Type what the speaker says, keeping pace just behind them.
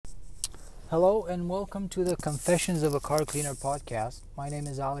Hello and welcome to the Confessions of a Car Cleaner podcast. My name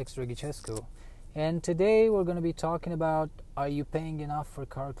is Alex Dragicescu, and today we're going to be talking about, are you paying enough for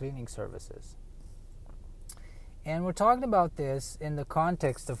car cleaning services? And we're talking about this in the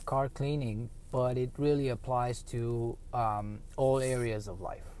context of car cleaning, but it really applies to all areas of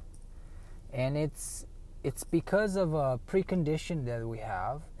life. And it's because of a precondition that we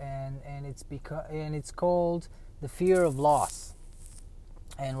have, and it's called the fear of loss.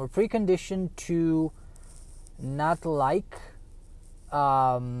 And we're preconditioned to not like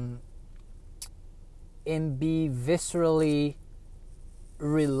and be viscerally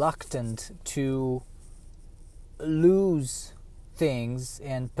reluctant to lose things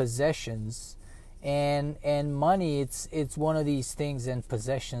and possessions and money. It's one of these things and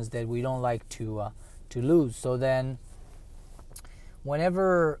possessions that we don't like to lose. So then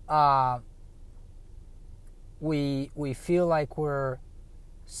whenever we feel like we're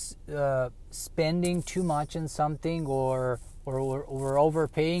spending too much on something or we're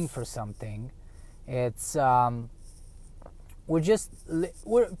overpaying for something, it's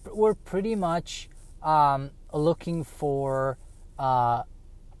we're pretty much looking for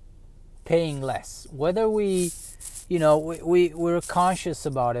paying less, whether we're conscious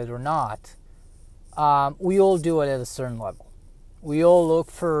about it or not. We all do it at a certain level. We all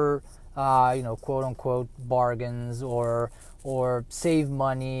look for quote unquote bargains or save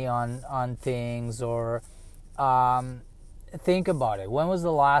money on things, or think about it. When was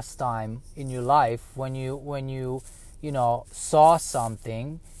the last time in your life when you saw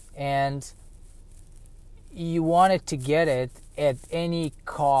something and you wanted to get it at any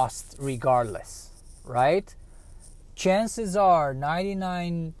cost regardless, right? Chances are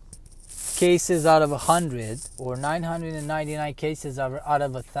 99 cases out of 100 or 999 cases out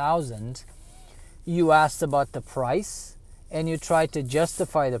of 1,000, you asked about the price and you tried to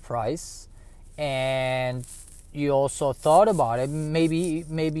justify the price, and you also thought about it. Maybe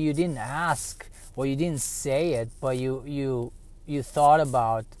you didn't ask or you didn't say it, but you thought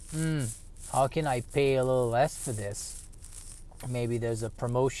about, how can I pay a little less for this? Maybe there's a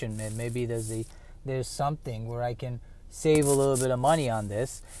promotion, and maybe there's something where I can save a little bit of money on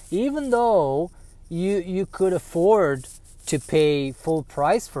this, even though you could afford to pay full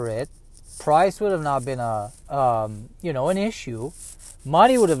price for it. Price would have not been an issue.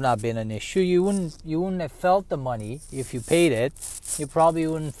 Money would have not been an issue. You wouldn't have felt the money if you paid it. You probably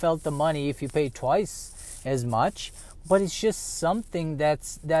wouldn't have felt the money if you paid twice as much. But it's just something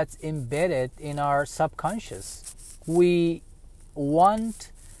that's embedded in our subconscious. We don't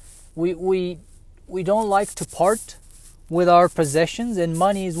like to part with our possessions, and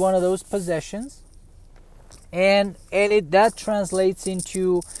money is one of those possessions. And that translates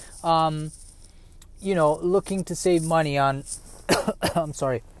into looking to save money on I'm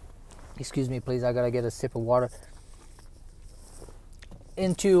sorry, excuse me please, I gotta get a sip of water.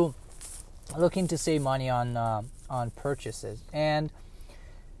 Into looking to save money on purchases. And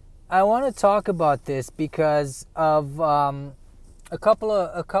I want to talk about this because of a couple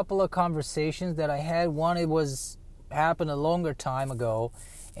of conversations that I had. One, it happened a longer time ago,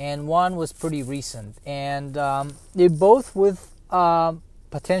 and one was pretty recent, and they're both with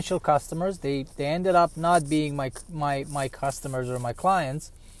potential customers. They ended up not being my customers or my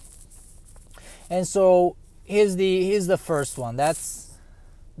clients. And so here's the first one.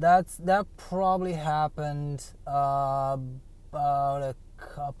 That probably happened about a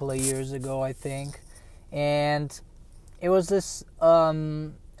couple of years ago, I think. And it was this a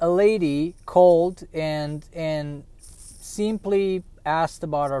lady called and simply asked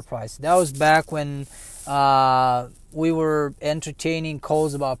about our price. That was back when we were entertaining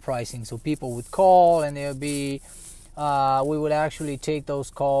calls about pricing. So people would call, and there would be we would actually take those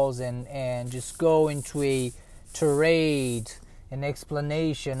calls and just go into a tirade, an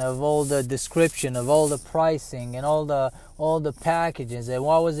explanation of all the description of all the pricing and all the packages and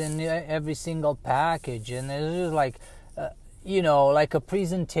what was in every single package. And it was just like like a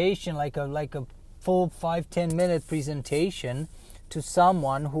presentation, like a full 5-10 minute presentation to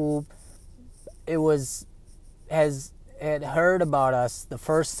someone who had heard about us the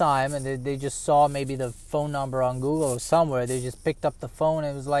first time, and they just saw maybe the phone number on Google or somewhere. They just picked up the phone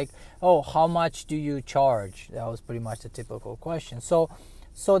and it was like, oh, how much do you charge? That was pretty much the typical question. So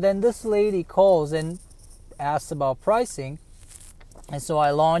then this lady calls and asks about pricing, and so I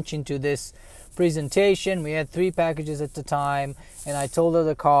launch into this presentation. We had 3 packages at the time, and I told her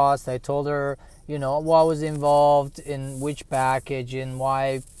the cost. I told her what was involved in which package and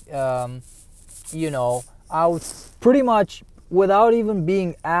why I was pretty much, without even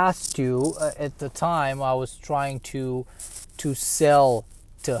being asked to at the time, I was trying to sell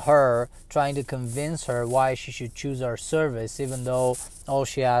to her, trying to convince her why she should choose our service, even though all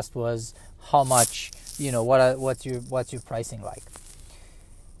she asked was how much, what's your pricing like.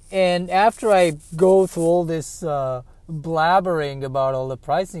 And after I go through all this blabbering about all the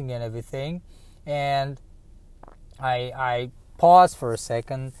pricing and everything, and I pause for a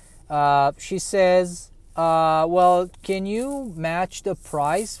second, she says, well, can you match the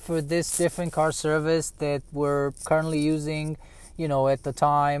price for this different car service that we're currently using, at the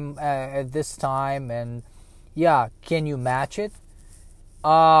time, at this time, and yeah, can you match it?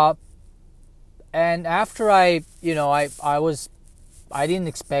 And after I didn't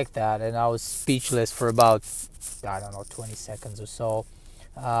expect that, and I was speechless for about, 20 seconds or so.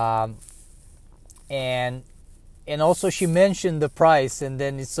 And also she mentioned the price, and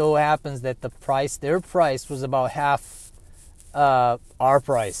then it so happens that their price was about half our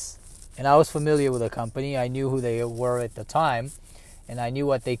price. And I was familiar with the company. I knew who they were at the time, and I knew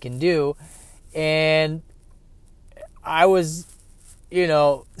what they can do. And I was,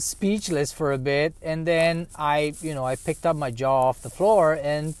 speechless for a bit. And then I picked up my jaw off the floor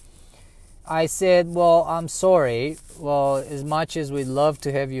and I said, well, I'm sorry. Well, as much as we'd love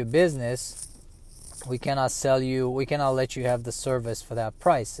to have your business, we cannot let you have the service for that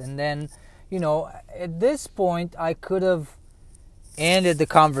price. And then, at this point, I could have ended the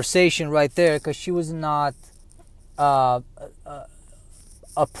conversation right there, because she was not a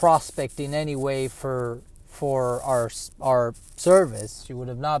prospect in any way for our service. She would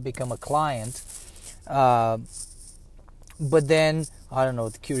have not become a client. But then, I don't know,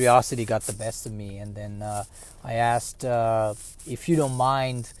 the curiosity got the best of me, and then I asked if you don't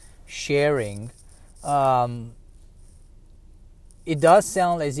mind sharing. It does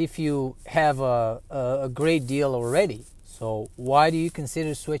sound as if you have a great deal already. So why do you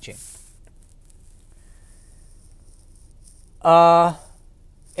consider switching? And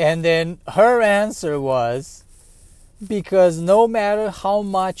then her answer was, because no matter how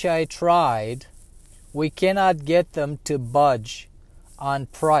much I tried, we cannot get them to budge on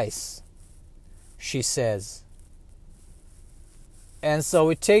price, she says. And so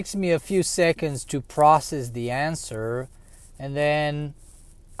it takes me a few seconds to process the answer, and then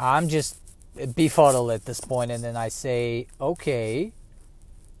I'm just befuddled at this point, and then I say, okay,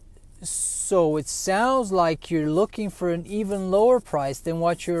 so it sounds like you're looking for an even lower price than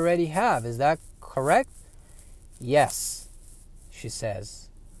what you already have. Is that correct? Yes, she says.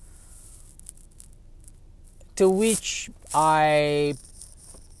 To which I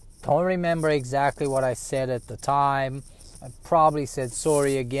don't remember exactly what I said at the time. I probably said,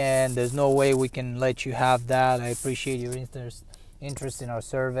 sorry again, there's no way we can let you have that. I appreciate your interest in our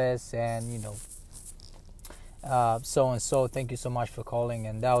service, and so and so, thank you so much for calling.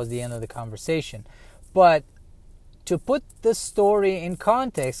 And that was the end of the conversation. But to put the story in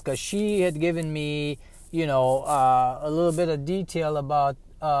context, because she had given me a little bit of detail about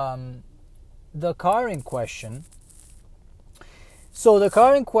the car in question. So the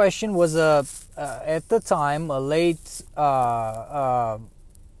car in question was at the time a late,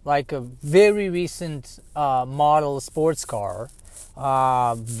 like a very recent model sports car,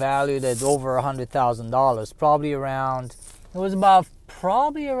 valued at over $100,000. Probably around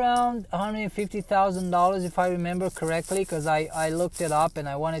 $150,000 if I remember correctly, because I looked it up and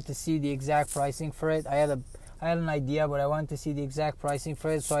I wanted to see the exact pricing for it. I had an idea, but I wanted to see the exact pricing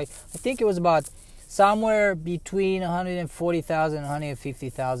for it. So I think it was about somewhere between $140,000 and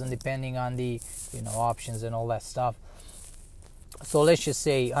 $150,000, depending on the options and all that stuff. So let's just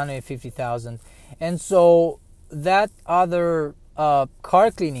say $150,000. And so that other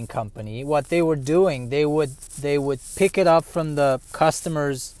car cleaning company, what they were doing, they would pick it up from the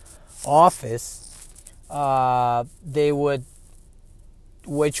customer's office.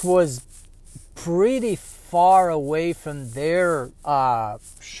 Which was pretty far away from their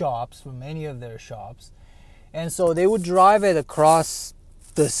shops, from any of their shops. And so they would drive it across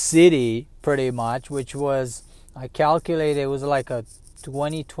the city pretty much, which was, I calculated, it was like a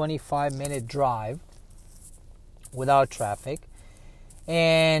 25 minute drive without traffic,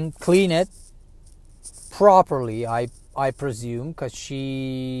 and clean it properly, I presume, because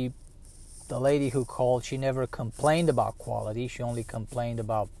the lady who called, she never complained about quality, she only complained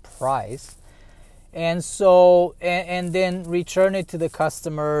about price. And so, and then return it to the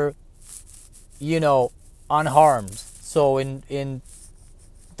customer, unharmed. So in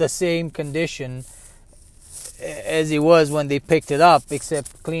the same condition as it was when they picked it up,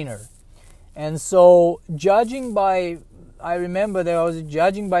 except cleaner. And so, I remember that I was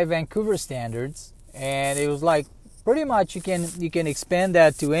judging by Vancouver standards, and it was like, pretty much you can expand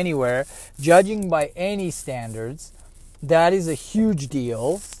that to anywhere. Judging by any standards, that is a huge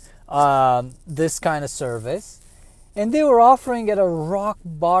deal, this kind of service. And they were offering at a rock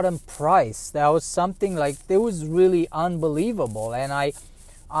bottom price. That was something like, it was really unbelievable. And I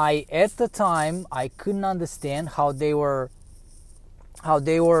at the time, I couldn't understand how they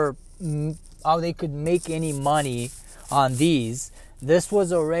could make any money on these. This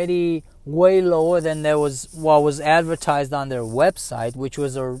was already way lower than what was advertised on their website, which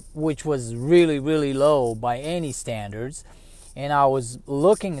was really, really low by any standards. And I was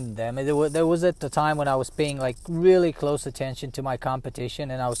looking at them. There was at the time when I was paying like really close attention to my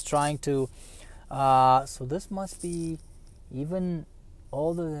competition, and I was trying to. So this must be even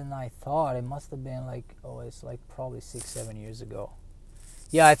older than I thought. It must have been like, it's like probably 6-7 years ago.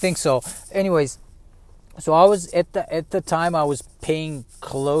 Yeah, I think so. Anyways, so I was at the time I was paying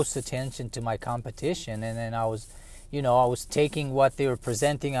close attention to my competition, and then I was taking what they were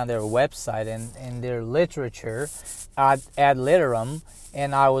presenting on their website and their literature ad literam,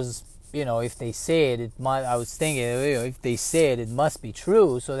 and I was, if they say it I was thinking, if they say it must be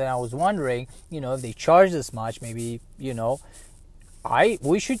true. So then I was wondering, if they charge this much, maybe,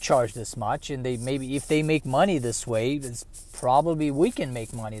 we should charge this much, and maybe if they make money this way, it's probably we can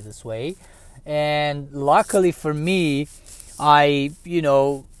make money this way. And luckily for me, I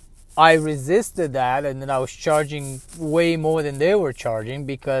resisted that, and then I was charging way more than they were charging,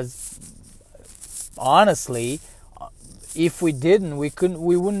 because honestly, if we didn't, we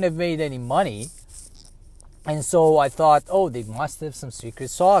wouldn't have made any money. And so I thought, they must have some secret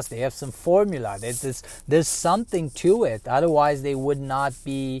sauce. They have some formula. There's something to it. Otherwise, they would not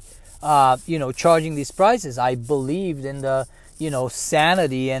be, charging these prices. I believed in the,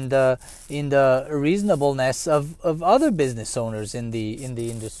 sanity and in the reasonableness of other business owners in the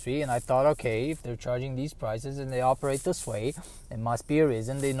industry. And I thought, okay, if they're charging these prices and they operate this way, it must be a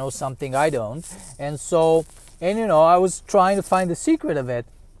reason. They know something I don't. And so, I was trying to find the secret of it.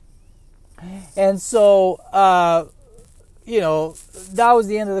 And so, that was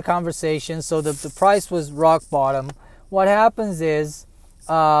the end of the conversation. So the price was rock bottom. What happens is,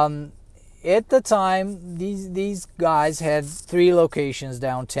 at the time, these guys had 3 locations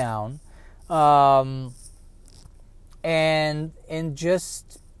downtown, and in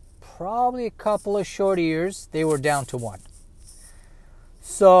just probably a couple of short years, they were down to 1.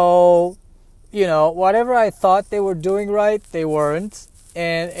 So, whatever I thought they were doing right, they weren't.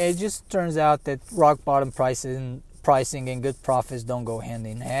 And it just turns out that rock bottom pricing and good profits don't go hand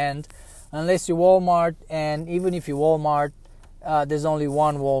in hand, unless you're Walmart. And even if you're Walmart, there's only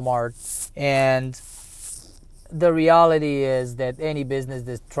one Walmart. And the reality is that any business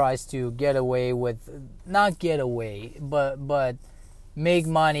that tries to but make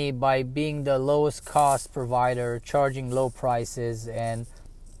money by being the lowest cost provider, charging low prices, and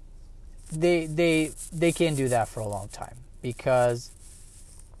they can't do that for a long time, because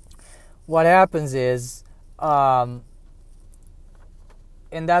what happens is, and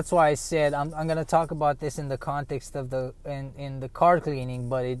that's why I said I'm going to talk about this in the context of in the car cleaning,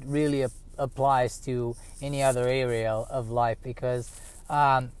 but it really applies to any other area of life, because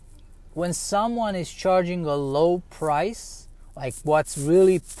when someone is charging a low price, like what's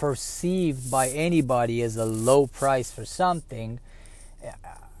really perceived by anybody as a low price for something,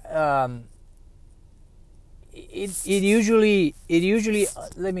 it usually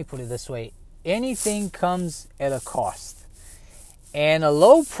let me put it this way: anything comes at a cost, and a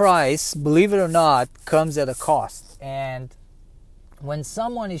low price, believe it or not, comes at a cost. And when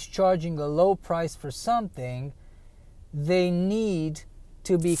someone is charging a low price for something, they need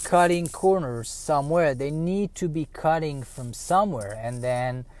to be cutting corners somewhere. They need to be cutting from somewhere. And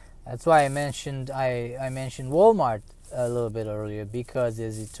then that's why I mentioned Walmart a little bit earlier, because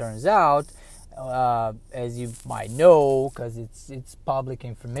as it turns out, as you might know, because it's public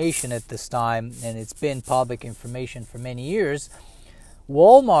information at this time, and it's been public information for many years,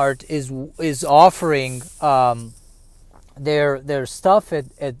 Walmart is offering their stuff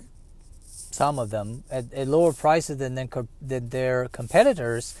at some of them at lower prices than their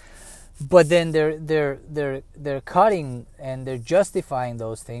competitors, but then they're cutting, and they're justifying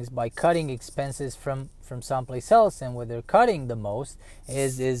those things by cutting expenses from someplace else. And where they're cutting the most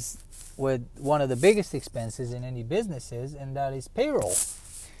is with one of the biggest expenses in any businesses, and that is payroll.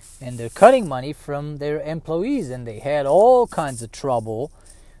 And they're cutting money from their employees, and they had all kinds of trouble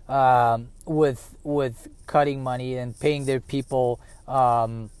with cutting money and paying their people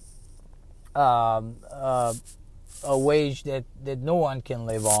a wage that no one can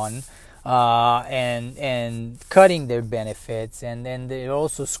live on, and cutting their benefits, and then they're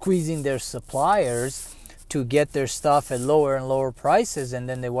also squeezing their suppliers to get their stuff at lower and lower prices. And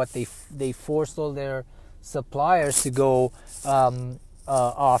then they forced all their suppliers to go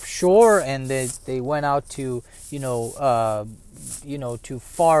offshore, and they went out to to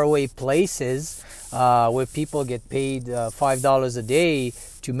faraway places where people get paid $5 a day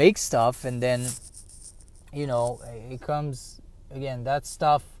to make stuff, and then it comes again, that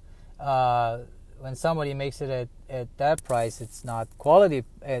stuff. When somebody makes it at that price, it's not quality.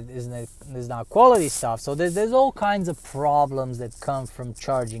 It's not quality stuff. So there's all kinds of problems that come from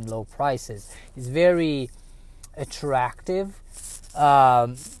charging low prices. It's very attractive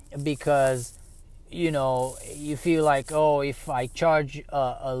because you feel like, oh, if I charge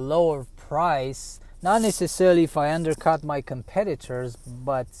a lower price, not necessarily if I undercut my competitors,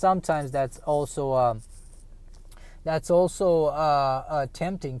 but sometimes that's also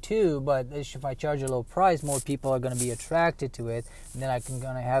tempting too. But if I charge a low price, more people are going to be attracted to it, and then I can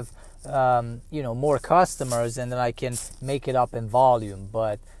gonna have more customers, and then I can make it up in volume.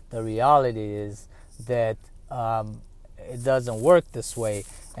 But the reality is that it doesn't work this way,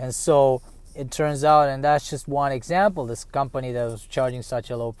 and so it turns out, and that's just one example, this company that was charging such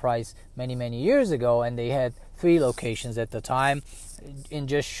a low price many years ago, and they had 3 locations at the time. In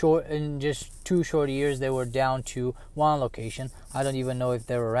just 2 short years, they were down to 1 location. I don't even know if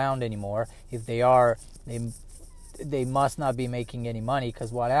they're around anymore. If they are, they must not be making any money,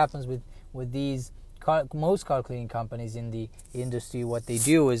 because what happens with these most car cleaning companies in the industry, what they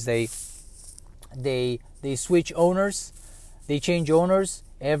do is they switch owners, they change owners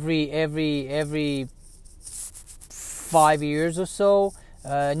every 5 years or so.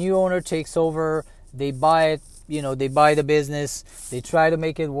 A new owner takes over, they buy it. They buy the business, they try to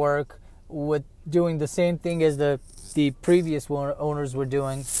make it work with doing the same thing as the previous owners were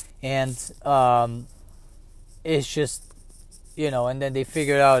doing, and it's just, and then they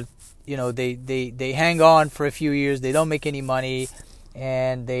figure out, they hang on for a few years, they don't make any money,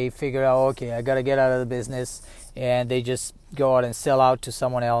 and they figure out, okay, I gotta get out of the business, and they just go out and sell out to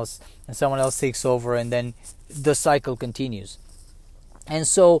someone else, and someone else takes over, and then the cycle continues. And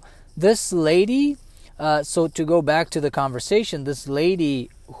so this lady, so to go back to the conversation, this lady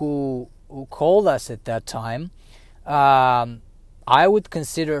who called us at that time, I would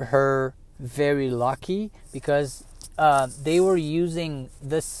consider her very lucky, because they were using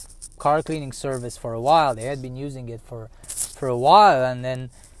this car cleaning service for a while. They had been using it for a while, and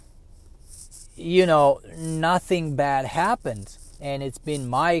then nothing bad happened. And it's been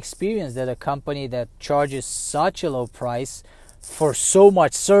my experience that a company that charges such a low price for so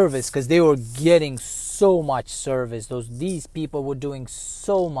much service, because they were getting so much service, these people were doing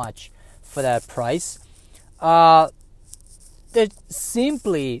so much for that price, they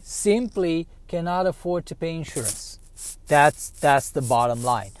simply cannot afford to pay insurance. That's the bottom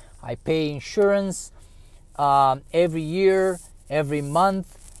line. I pay insurance every year, every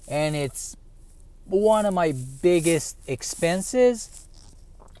month, and it's one of my biggest expenses,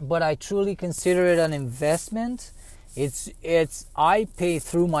 but I truly consider it an investment. It's I pay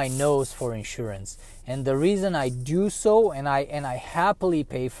through my nose for insurance, and the reason I do so, and I happily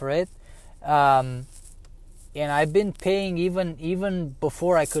pay for it, and I've been paying even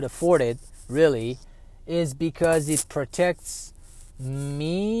before I could afford it, really, is because it protects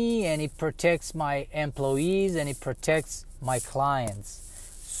me, and it protects my employees, and it protects my clients.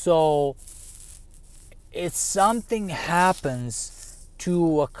 So if something happens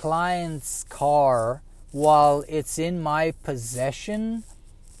to a client's car while it's in my possession,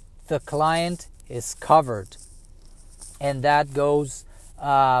 the client is covered, and that goes.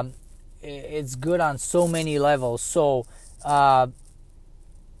 It's good on so many levels. So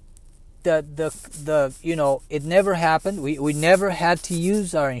it never happened. We never had to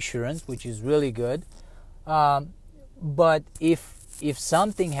use our insurance, which is really good. But if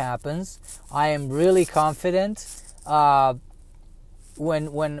something happens, I am really confident.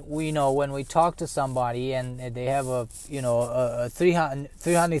 When we talk to somebody and they have a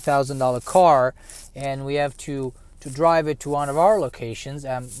 $300,000 car, and we have to drive it to one of our locations,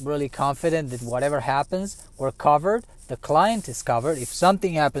 I'm really confident that whatever happens, we're covered. The client is covered. If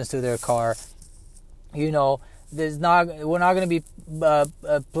something happens to their car, we're not going to be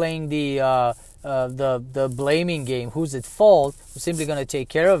playing the blaming game. Who's at fault? We're simply going to take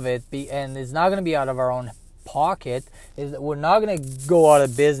care of it, and it's not going to be out of our own pocket. We're not going to go out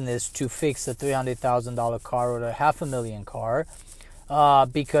of business to fix a $300,000 car or a $500,000 car,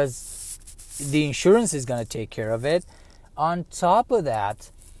 because the insurance is going to take care of it. On top of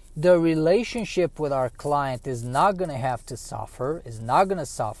that, the relationship with our client is not going to have to suffer. Is not going to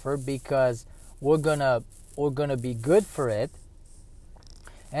suffer because we're gonna be good for it.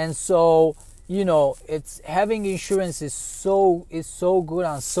 And so it's having insurance is so good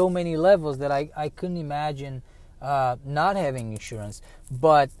on so many levels that I couldn't imagine not having insurance.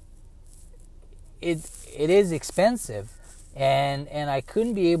 But it is expensive, and I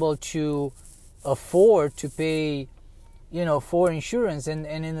couldn't be able to afford to pay for insurance, and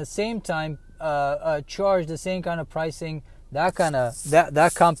in the same time charge the same kind of pricing that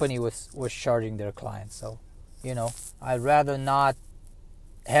company was charging their clients. So I'd rather not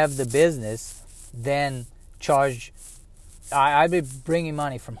have the business than charge. I'd be bringing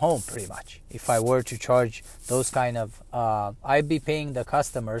money from home pretty much if I were to charge those kind of I'd be paying the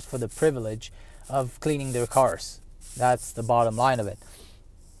customers for the privilege of cleaning their cars. That's the bottom line of it.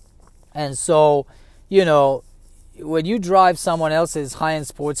 And so when you drive someone else's high-end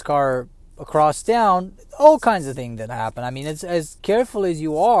sports car across town, all kinds of things that happen. I mean, it's as careful as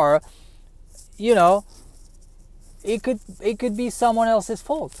you are, it could be someone else's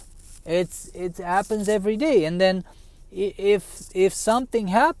fault. It happens every day. And then if something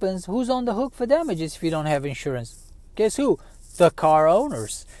happens, who's on the hook for damages if you don't have insurance? Guess who? The car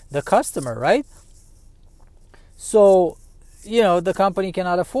owners, the customer, right? So, the company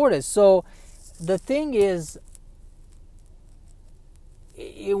cannot afford it. So the thing is,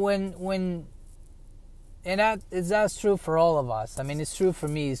 that's true for all of us. I mean, it's true for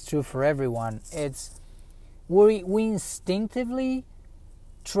me, it's true for everyone. We instinctively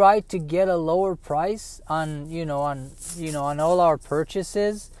try to get a lower price on all our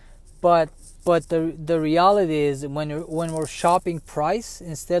purchases, but the reality is when we're shopping price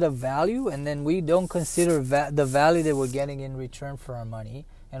instead of value, and then we don't consider the value that we're getting in return for our money,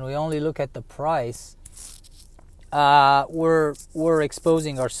 and we only look at the price, we're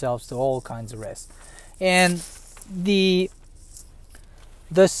exposing ourselves to all kinds of risks. And the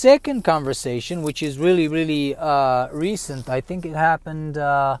second conversation, which is really, really recent, I think it happened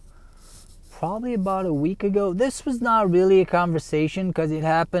probably about a week ago. This was not really a conversation because it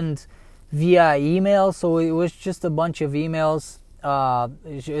happened via email, so it was just a bunch of emails,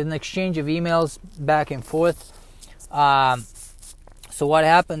 an exchange of emails back and forth. So what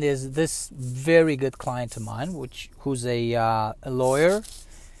happened is this very good client of mine, who's a lawyer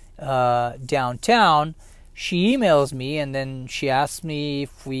downtown, she emails me and then she asks me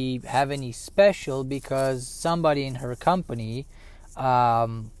if we have any special because somebody in her company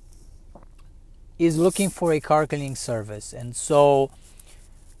is looking for a car cleaning service. And so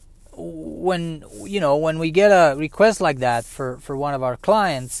when we get a request like that for one of our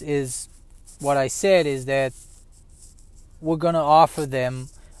clients, is what I said is that we're going to offer them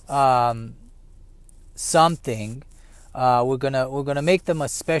something. We're gonna make them a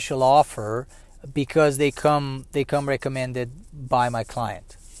special offer because they come recommended by my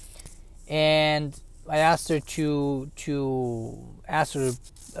client. And I asked her to ask her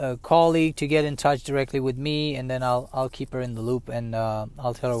colleague to get in touch directly with me, and then I'll keep her in the loop, and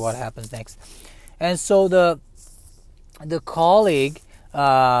I'll tell her what happens next. And so the colleague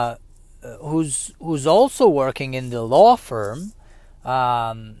who's also working in the law firm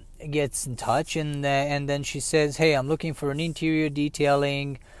gets in touch, and then she says, "Hey, I'm looking for an interior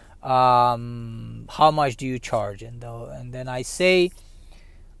detailing. How much do you charge?" And then I say,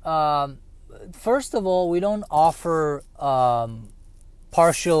 first of all, we don't offer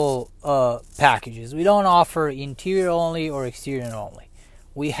partial packages. We don't offer interior only or exterior only.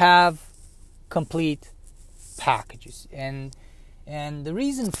 We have complete packages, and the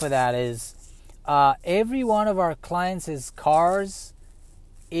reason for that is every one of our clients' cars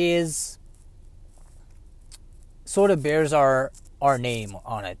is sort of bears our name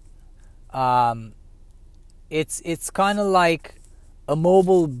on it. It's kind of like a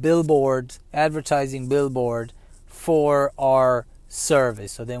mobile billboard, advertising billboard for our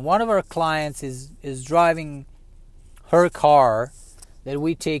service. So then one of our clients is driving her car that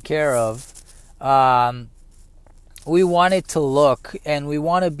we take care of. We want it to look, and we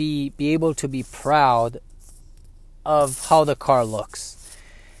want to be able to be proud of how the car looks.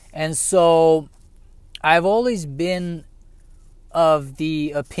 And so I've always been of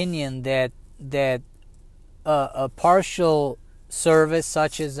the opinion that a partial service,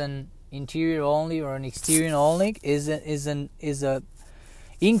 such as an interior only or an exterior only, is a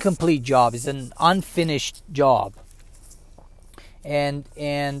incomplete job, is an unfinished job, and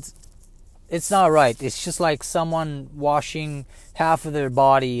it's not right. It's just like someone washing half of their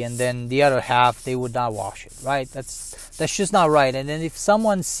body and then the other half they would not wash it, right? That's just not right. And then if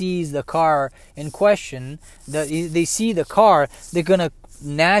someone sees the car in question, they see the car, they're gonna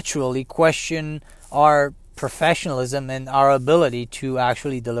naturally question our professionalism and our ability to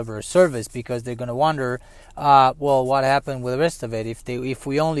actually deliver a service, because they're going to wonder, well, what happened with the rest of it? If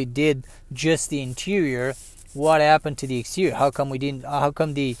we only did just the interior, what happened to the exterior? How come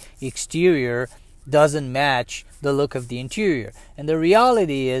the exterior doesn't match the look of the interior? And the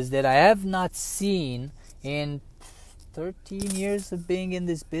reality is that I have not seen, in 13 years of being in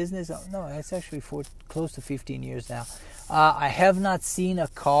this business, no, it's actually close to 15 years now, I have not seen a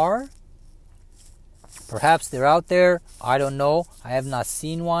car, perhaps they're out there, I don't know, I have not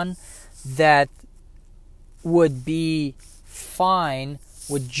seen one that would be fine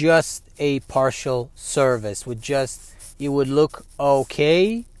with just a partial service, it would look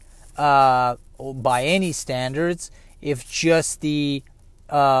okay by any standards if just a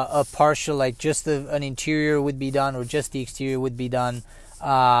partial, like just an interior would be done, or just the exterior would be done.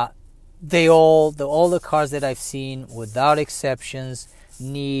 All the cars that I've seen, without exceptions,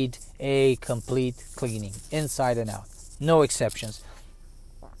 need a complete cleaning inside and out, no exceptions.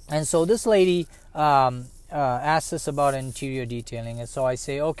 And so this lady asked us about interior detailing, and so I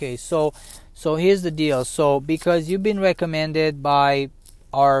say, okay, so here's the deal. So because you've been recommended by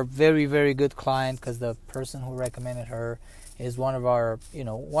our very, very good client, because the person who recommended her is one of our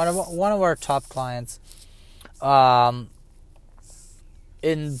top clients,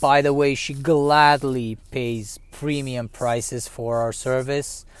 and by the way, she gladly pays premium prices for our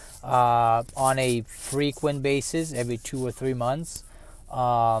service on a frequent basis, every 2 or 3 months.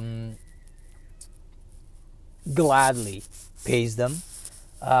 Gladly pays them.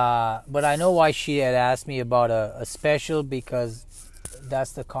 But I know why she had asked me about a special, because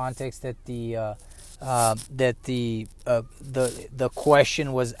that's the context that the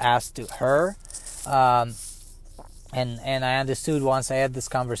question was asked to her. And I understood once I had this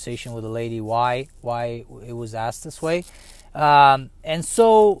conversation with the lady why it was asked this way. And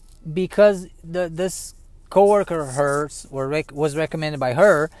so because this coworker of hers was recommended by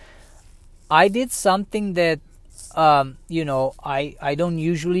her, I did something that I don't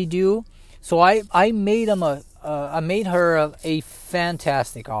usually do. So I made her a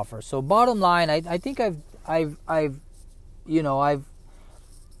fantastic offer. So bottom line, I think I've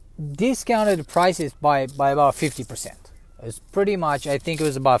discounted the prices by about 50%. It's pretty much, I think it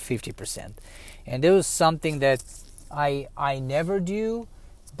was about 50%, and it was something that I never do,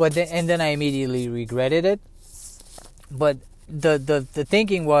 but then I immediately regretted it. But the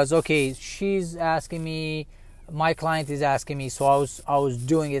thinking was, okay, she's asking me, my client is asking me, so I was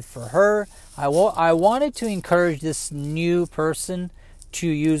doing it for her. I wanted to encourage this new person to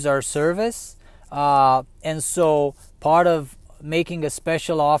use our service, and so part of making a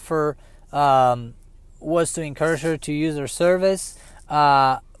special offer was to encourage her to use her service,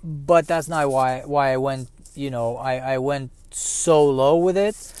 but that's not why I went. I went so low with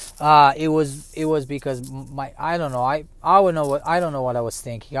it. It was because I don't know. I don't know what I was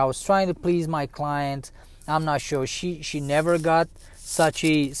thinking. I was trying to please my client. I'm not sure. She never got such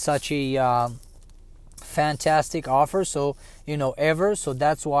a fantastic offer. So ever. So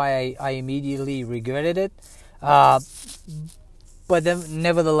that's why I immediately regretted it. But then,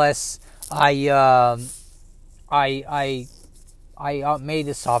 nevertheless, I made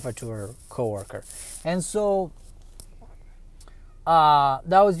this offer to her coworker, and so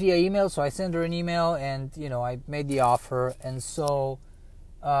that was via email. So I sent her an email, and I made the offer, and so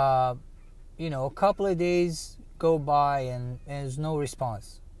a couple of days go by, and there's no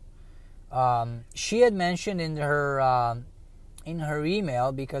response. She had mentioned in her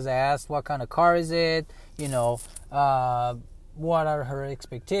email, because I asked what kind of car is it, what are her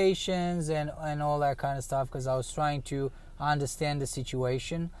expectations and all that kind of stuff, because I was trying to understand the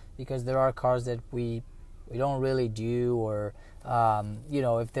situation, because there are cars that we don't really do, or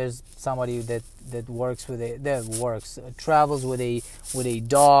if there's somebody that travels with a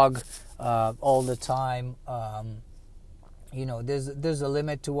dog all the time, there's a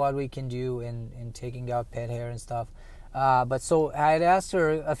limit to what we can do in taking out pet hair and stuff. But so I had asked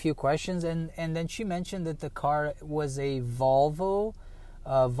her a few questions, and then she mentioned that the car was a Volvo,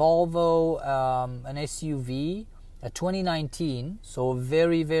 an SUV, a 2019, so a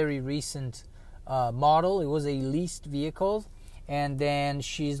very, very recent model. It was a leased vehicle, and then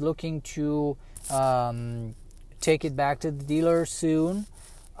she's looking to take it back to the dealer soon,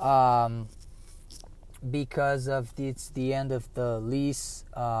 because of it's the end of the lease.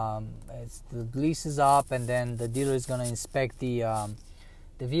 The lease is up, and then the dealer is going to inspect the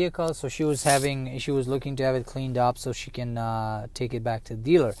vehicle. So she was looking to have it cleaned up so she can take it back to the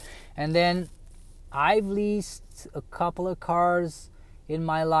dealer. And then I've leased a couple of cars in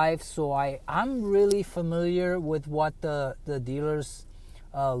my life, so I'm really familiar with what the dealers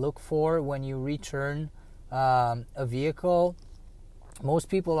look for when you return a vehicle. Most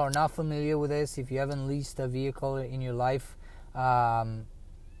people are not familiar with this. If you haven't leased a vehicle in your life,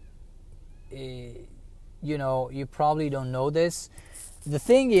 you probably don't know this. The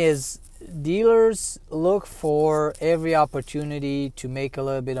thing is, dealers look for every opportunity to make a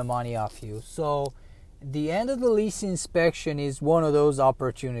little bit of money off you. So the end of the lease inspection is one of those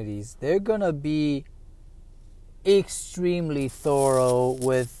opportunities. They're gonna be extremely thorough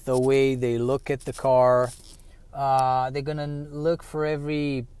with the way they look at the car. They're gonna look for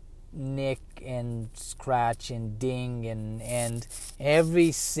every nick and scratch and ding and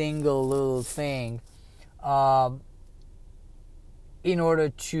every single little thing in order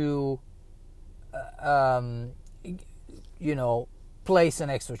to place an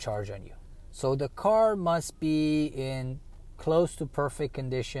extra charge on you. So the car must be in close to perfect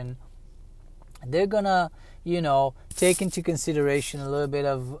condition. They're gonna take into consideration a little bit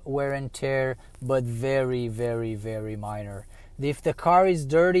of wear and tear, but very, very, very minor. If the car is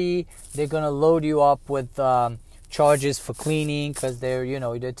dirty, they're gonna load you up with charges for cleaning, because they're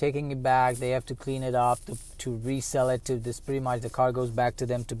taking it back. They have to clean it up to resell it to this. Pretty much the car goes back to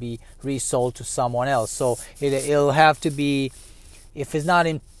them to be resold to someone else. So it'll have to be, if it's not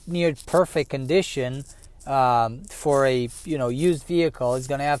in near perfect condition, for a used vehicle, it's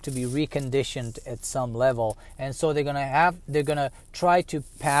gonna have to be reconditioned at some level, and so they're gonna try to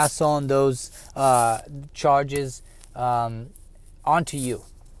pass on those charges onto you.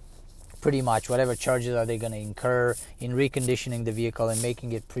 Pretty much, whatever charges are they gonna incur in reconditioning the vehicle and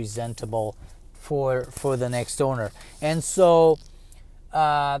making it presentable for the next owner. And so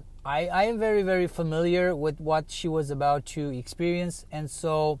I am very, very familiar with what she was about to experience, and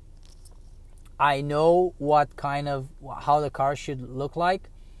so I know how the car should look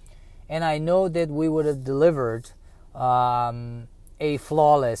like, and I know that we would have delivered a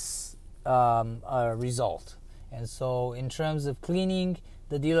flawless result. And so, in terms of cleaning,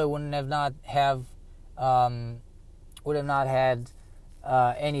 the dealer would not have had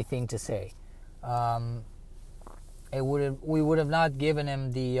anything to say. We would have not given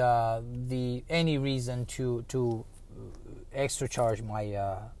him the any reason to extra charge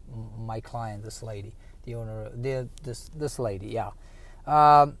my client, this lady, the owner, this lady, yeah.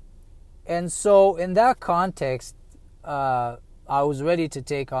 And so in that context, I was ready to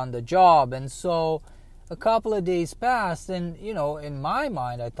take on the job. And so a couple of days passed, and in my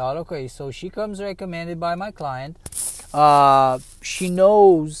mind I thought, okay, so she comes recommended by my client. She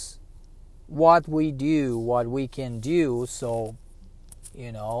knows what we do, what we can do. So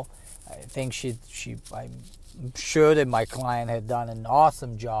I think I'm sure that my client had done an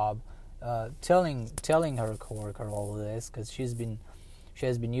awesome job telling her coworker all of this, because she has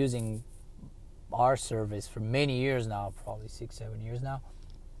been using our service for many years now, probably 6-7 years now.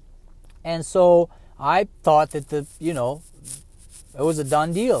 And so I thought that it was a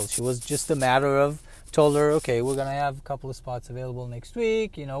done deal. She was just a matter of, told her, okay, we're gonna have a couple of spots available next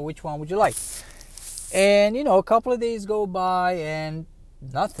week, which one would you like? And a couple of days go by and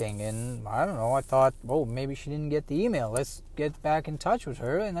nothing. And I don't know, I thought, maybe she didn't get the email. Let's get back in touch with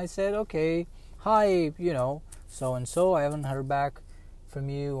her. And I said, okay, hi, so and so, I haven't heard back from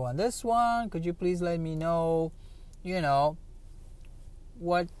you on this one. Could you please let me know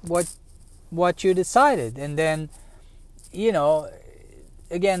what you decided? And then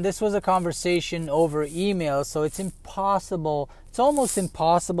again, this was a conversation over email, so it's almost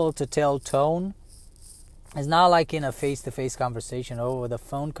impossible to tell tone. It's not like in a face-to-face conversation or over the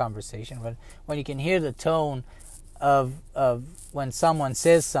phone conversation, but when you can hear the tone of when someone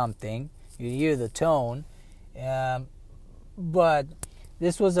says something, you hear the tone. But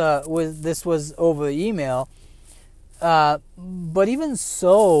this was over email. But even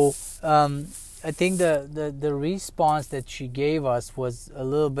so, I think the response that she gave us was a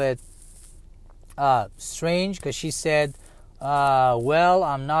little bit strange, because she said, well,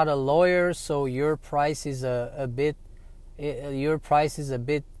 I'm not a lawyer, so your price is a bit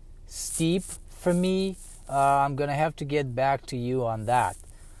steep for me. I'm gonna have to get back to you on that.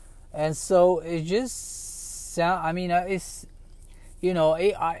 And so it just it's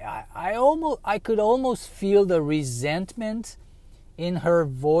I could almost feel the resentment in her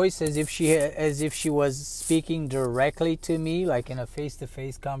voice, as if she was speaking directly to me, like in a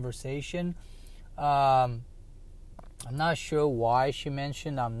face-to-face conversation. I'm not sure why she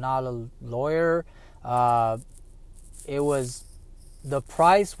mentioned I'm not a lawyer. The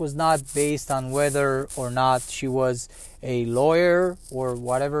price was not based on whether or not she was a lawyer or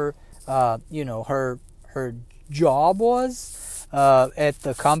whatever her job was at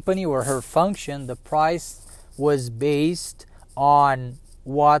the company, or her function. The price was based on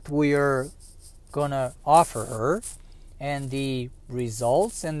what we're gonna offer her, and the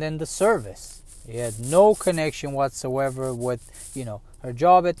results, and then the service. It had no connection whatsoever with, her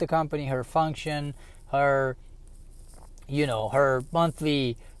job at the company, her function, her her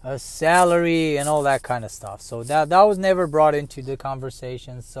monthly salary, and all that kind of stuff. So that was never brought into the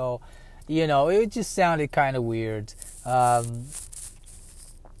conversation. So it just sounded kind of weird.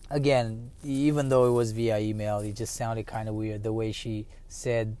 Again, even though it was via email, it just sounded kind of weird the way she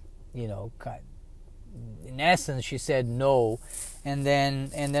said, in essence, she said no. And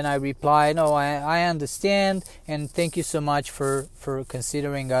then I replied, no, I understand, and thank you so much for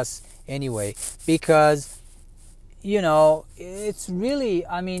considering us anyway. Because, it's really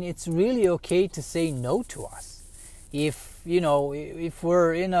okay to say no to us. If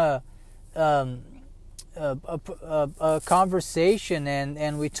we're in a conversation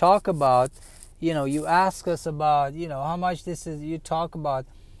and we talk about, you ask us about, how much this is, you talk about,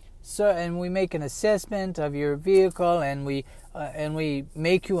 so, and we make an assessment of your vehicle, and we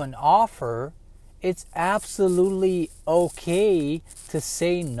make you an offer, it's absolutely okay to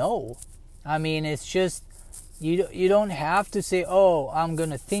say no. I mean, it's just, you don't have to say, oh, I'm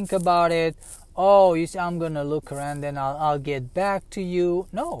going to think about it. Oh, you say, I'm going to look around, then I'll get back to you.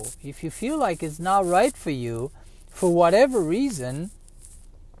 No, if you feel like it's not right for you, for whatever reason,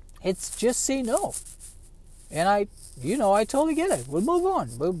 it's just say no. And I totally get it. We'll move on.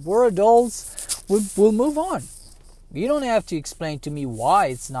 We're adults. We'll move on. You don't have to explain to me why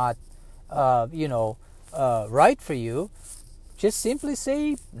it's not, right for you. Just simply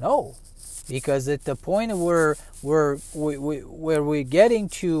say no. Because at the point where we're getting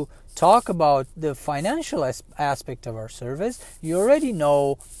to talk about the financial aspect of our service, you already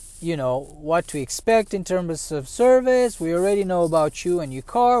know, what to expect in terms of service. We already know about you and your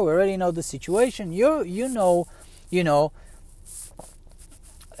car. We already know the situation. You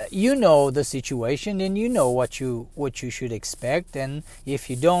know the situation, and you know what you should expect. And if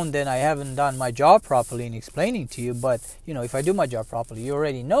you don't, then I haven't done my job properly in explaining to you. But if I do my job properly, you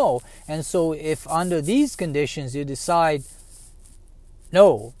already know. And so if under these conditions you decide,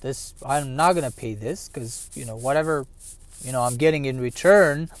 no, this, I'm not going to pay this, because whatever I'm getting in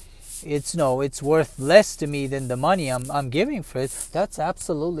return, it's worth less to me than the money I'm giving for it, that's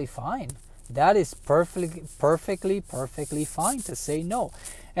absolutely fine. That is perfectly fine to say no.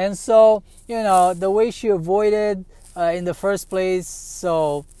 And so, the way she avoided in the first place,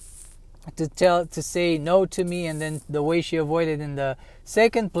 so to say no to me, and then the way she avoided in the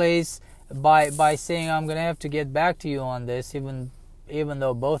second place by saying, I'm going to have to get back to you on this, even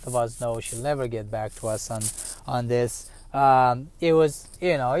though both of us know she'll never get back to us on this. It was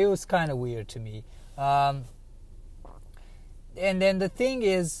kind of weird to me. And then the thing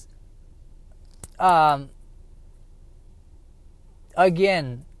is,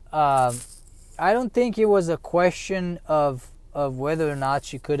 again, I don't think it was a question of whether or not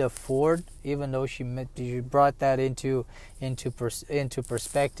she could afford, even though she brought that into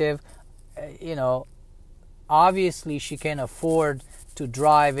perspective. Obviously she can afford to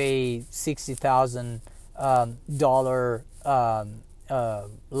drive a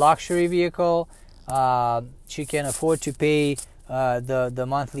 $60,000 luxury vehicle. She can afford to pay the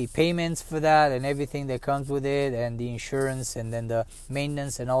monthly payments for that, and everything that comes with it, and the insurance, and then the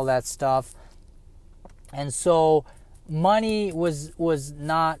maintenance, and all that stuff. And so money was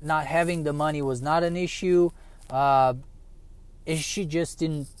not having the money was not an issue. She just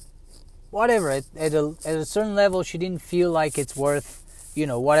didn't, whatever, at a certain level, she didn't feel like it's worth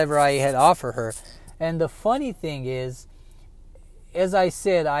whatever I had offered her. And the funny thing is, as I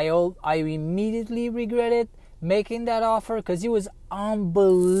said, I immediately regretted making that offer, because it was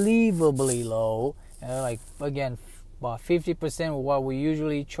unbelievably low, like, again, about 50% of what we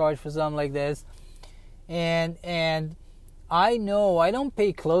usually charge for something like this. And I know I don't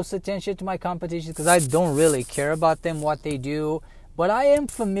pay close attention to my competition, because I don't really care about them, what they do, but I am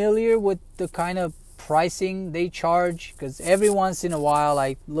familiar with the kind of pricing they charge, because every once in a while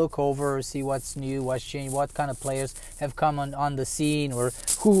I look over, see what's new, what's changed, what kind of players have come on the scene, or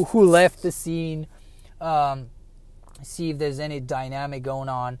who left the scene. See if there's any dynamic going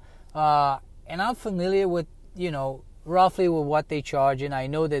on, and I'm familiar with roughly with what they charge, and I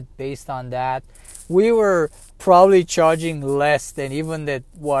know that based on that, we were probably charging less than even that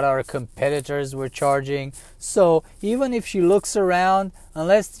what our competitors were charging. So even if she looks around,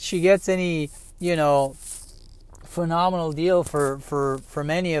 unless she gets any phenomenal deal for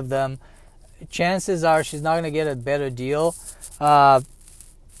many of them, chances are she's not going to get a better deal.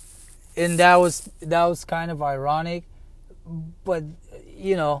 And that was kind of ironic, but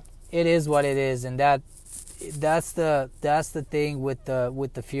it is what it is, and that that's the thing with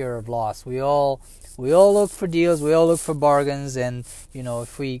the fear of loss. We all look for deals, we all look for bargains, and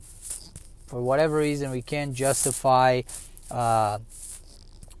if we, for whatever reason, we can't justify a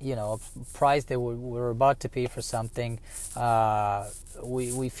price that we're about to pay for something,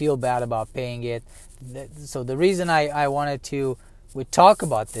 we feel bad about paying it. So the reason I wanted to talk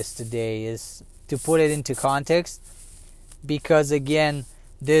about this today is to put it into context, because again,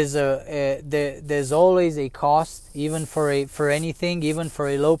 there's always a cost, even for anything, even for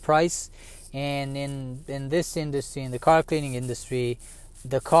a low price. And in this industry, in the car cleaning industry,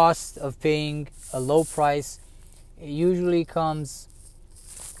 the cost of paying a low price usually comes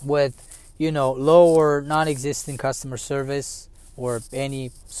with low or non-existent customer service, or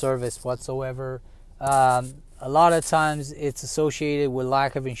any service whatsoever. A lot of times it's associated with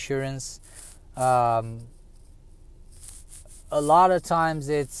lack of insurance. A lot of times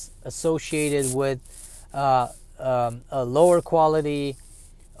it's associated with a lower quality.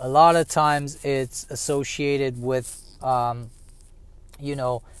 A lot of times it's associated with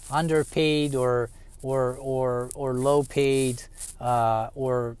underpaid or low paid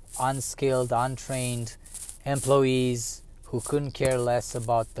or unskilled, untrained employees who couldn't care less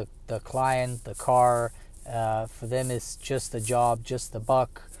about the client, the car. For them, it's just a job, just a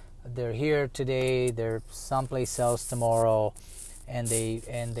buck. They're here today, they're someplace else tomorrow, and they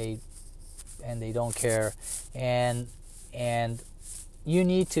don't care. And you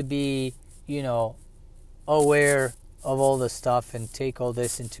need to be aware of all the stuff and take all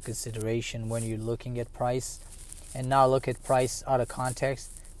this into consideration when you're looking at price. And now look at price out of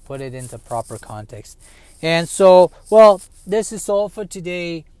context, put it into proper context. And so, well, this is all for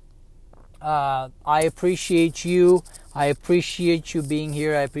today. I appreciate you. I appreciate you being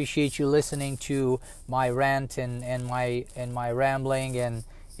here. I appreciate you listening to my rant and my rambling and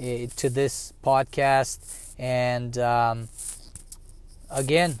to this podcast. And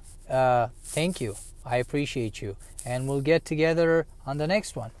again, thank you. I appreciate you. And we'll get together on the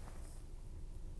next one.